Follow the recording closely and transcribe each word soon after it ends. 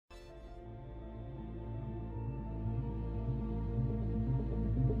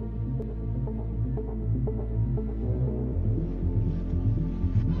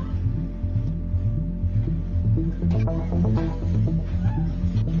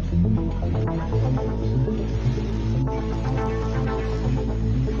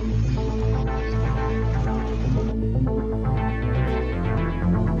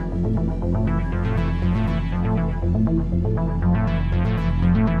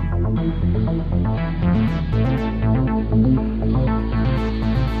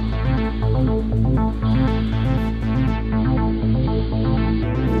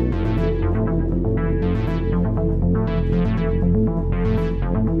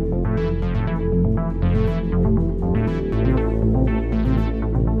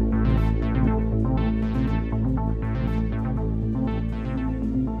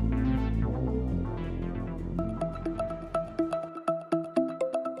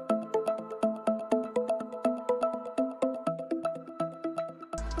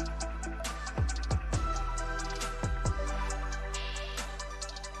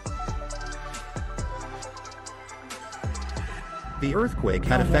The earthquake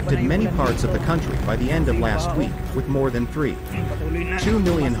had affected many parts of the country by the end of last week, with more than 2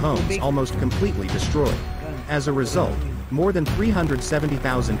 million homes almost completely destroyed. As a result, more than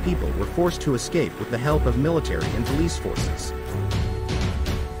 370,000 people were forced to escape with the help of military and police forces.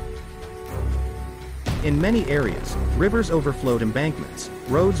 In many areas, rivers overflowed embankments,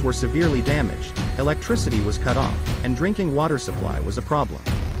 roads were severely damaged, electricity was cut off, and drinking water supply was a problem.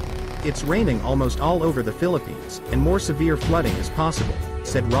 It's raining almost all over the Philippines, and more severe flooding is possible,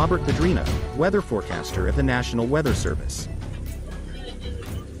 said Robert Padrino, weather forecaster at the National Weather Service.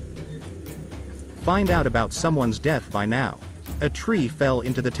 Find out about someone's death by now. A tree fell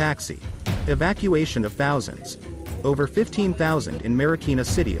into the taxi. Evacuation of thousands. Over 15,000 in Marikina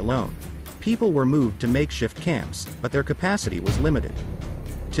City alone. People were moved to makeshift camps, but their capacity was limited.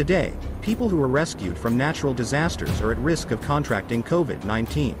 Today, people who were rescued from natural disasters are at risk of contracting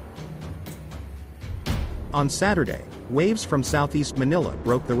COVID-19. On Saturday, waves from southeast Manila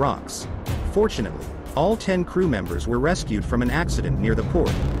broke the rocks. Fortunately, all 10 crew members were rescued from an accident near the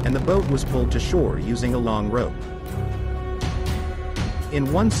port, and the boat was pulled to shore using a long rope.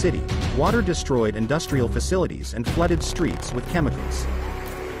 In one city, water destroyed industrial facilities and flooded streets with chemicals.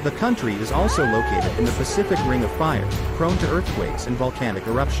 The country is also located in the Pacific Ring of Fire, prone to earthquakes and volcanic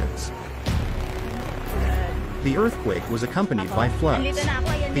eruptions. The earthquake was accompanied by floods.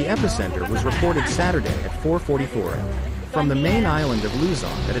 The epicenter was reported Saturday at 4:44 am, from the main island of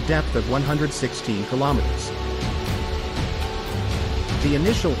Luzon at a depth of 116 kilometers. The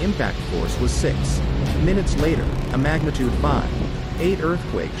initial impact force was 6. Minutes later, a magnitude 5.8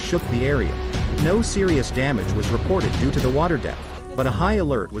 earthquake shook the area. No serious damage was reported due to the water depth, but a high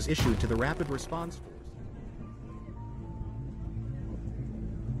alert was issued to the Rapid Response Force.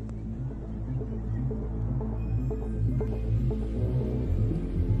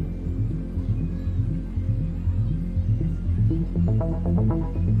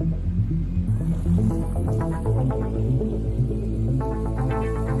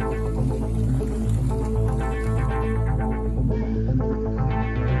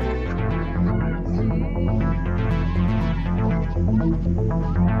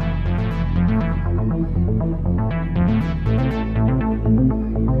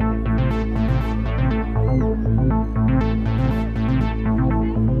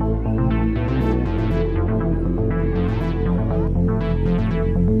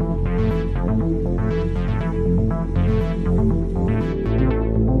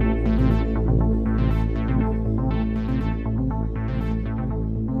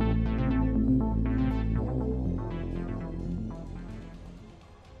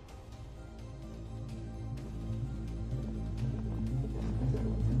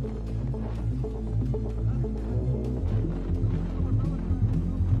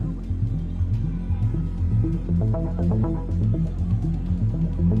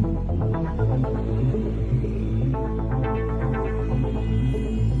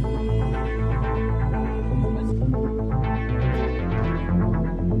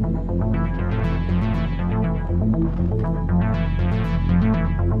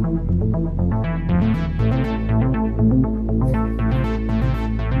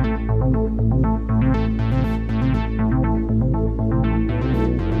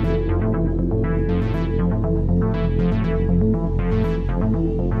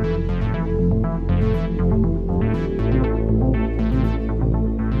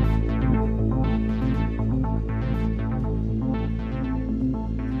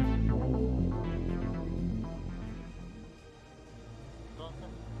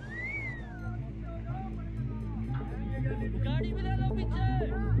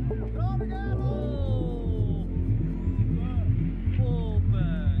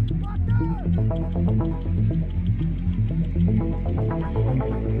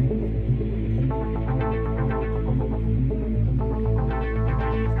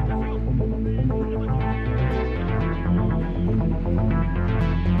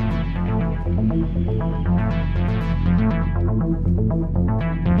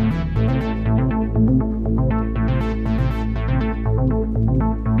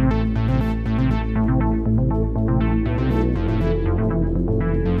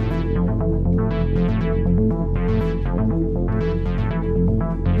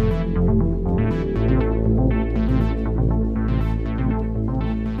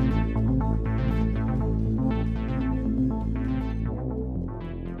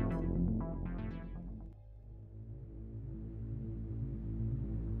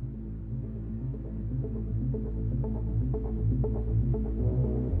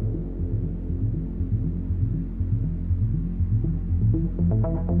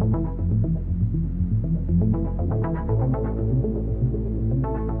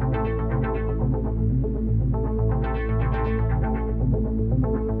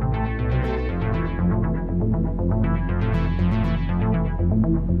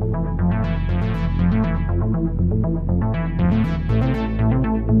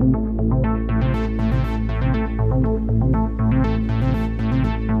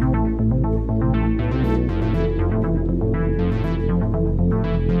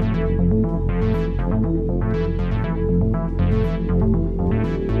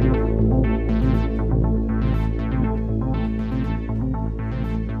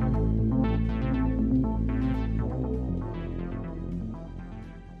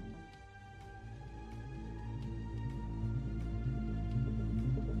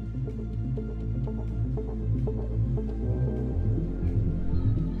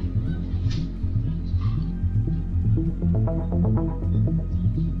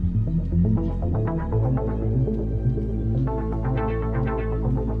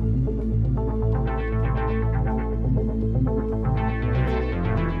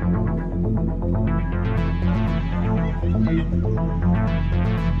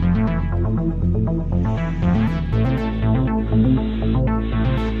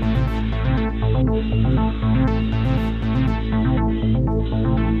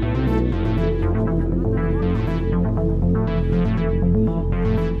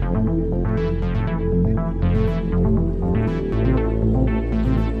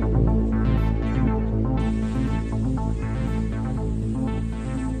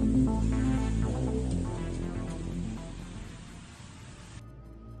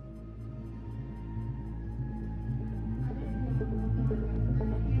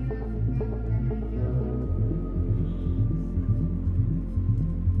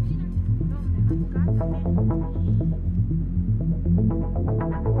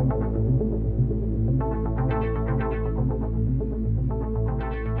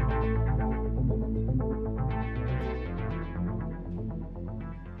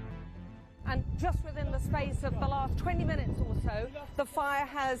 And just within the space of the last 20 minutes or so, the fire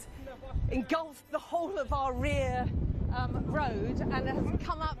has engulfed the whole of our rear road and has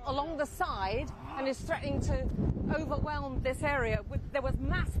come up along the side and is threatening to overwhelm this area. There was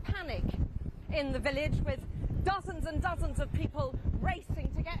mass panic in the village with dozens and dozens of people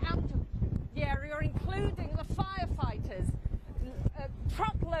racing to get out of the area, including the firefighters,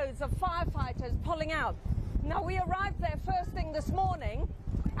 truckloads of firefighters pulling out. Now, we arrived there first thing this morning,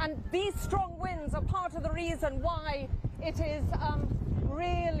 and these strong winds are part of the reason why it is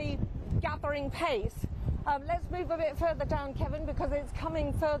really gathering pace. Let's move a bit further down, Kevin, because it's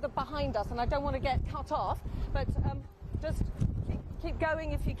coming further behind us and I don't want to get cut off, but just keep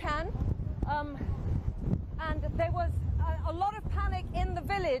going if you can. And there was a lot of panic in the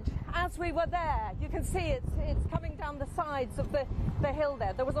village as we were there. You can see it's coming down the sides of the hill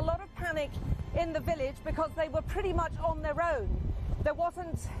there. There was a lot of panic in the village because they were pretty much on their own. There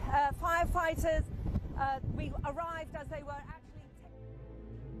wasn't firefighters. We arrived as they were actually...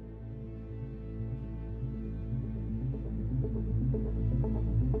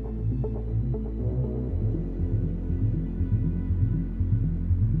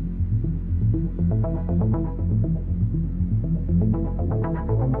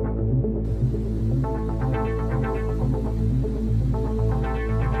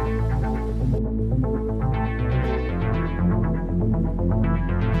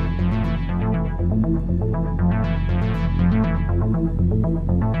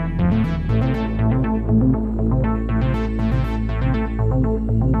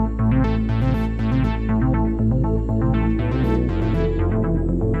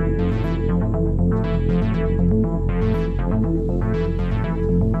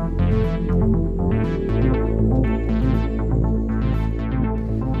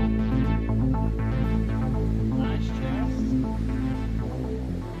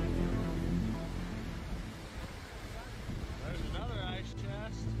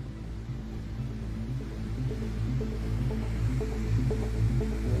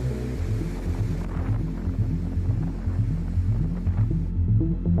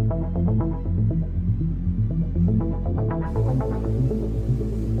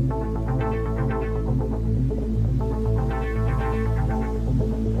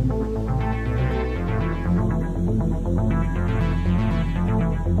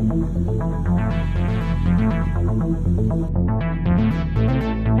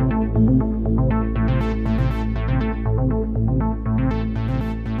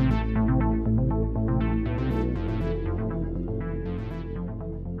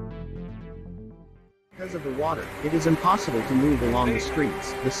 Because of the water, it is impossible to move along the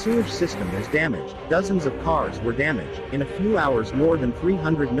streets. The sewage system is damaged. Dozens of cars were damaged. In a few hours, more than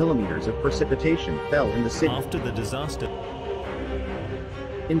 300 millimeters of precipitation fell in the city. After the disaster,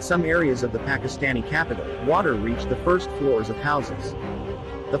 in some areas of the Pakistani capital, water reached the first floors of houses.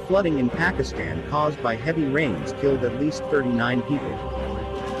 The flooding in Pakistan caused by heavy rains killed at least 39 people.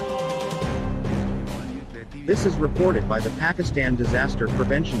 This is reported by the Pakistan Disaster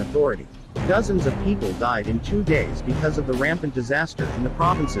Prevention Authority. Dozens of people died in 2 days because of the rampant disaster in the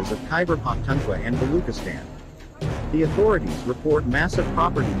provinces of Khyber Pakhtunkhwa and Baluchistan. The authorities report massive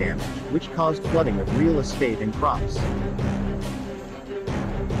property damage, which caused flooding of real estate and crops.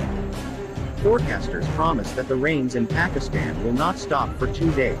 Forecasters promise that the rains in Pakistan will not stop for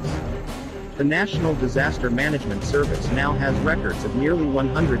 2 days. The National Disaster Management Service now has records of nearly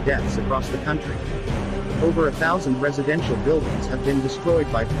 100 deaths across the country. Over 1,000 residential buildings have been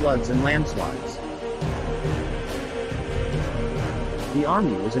destroyed by floods and landslides. The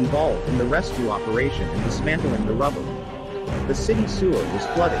army was involved in the rescue operation and dismantling the rubble. The city sewer was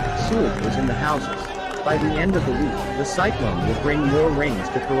flooded, sewage was in the houses. By the end of the week, the cyclone will bring more rains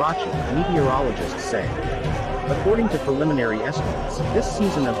to Karachi, meteorologists say. According to preliminary estimates, this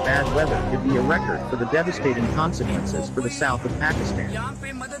season of bad weather could be a record for the devastating consequences for the south of Pakistan.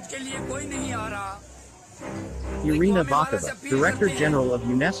 Irina Bakova, Director General of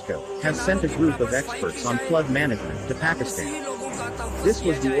UNESCO, has sent a group of experts on flood management to Pakistan. This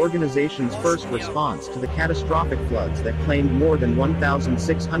was the organization's first response to the catastrophic floods that claimed more than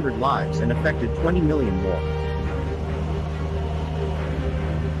 1,600 lives and affected 20 million more.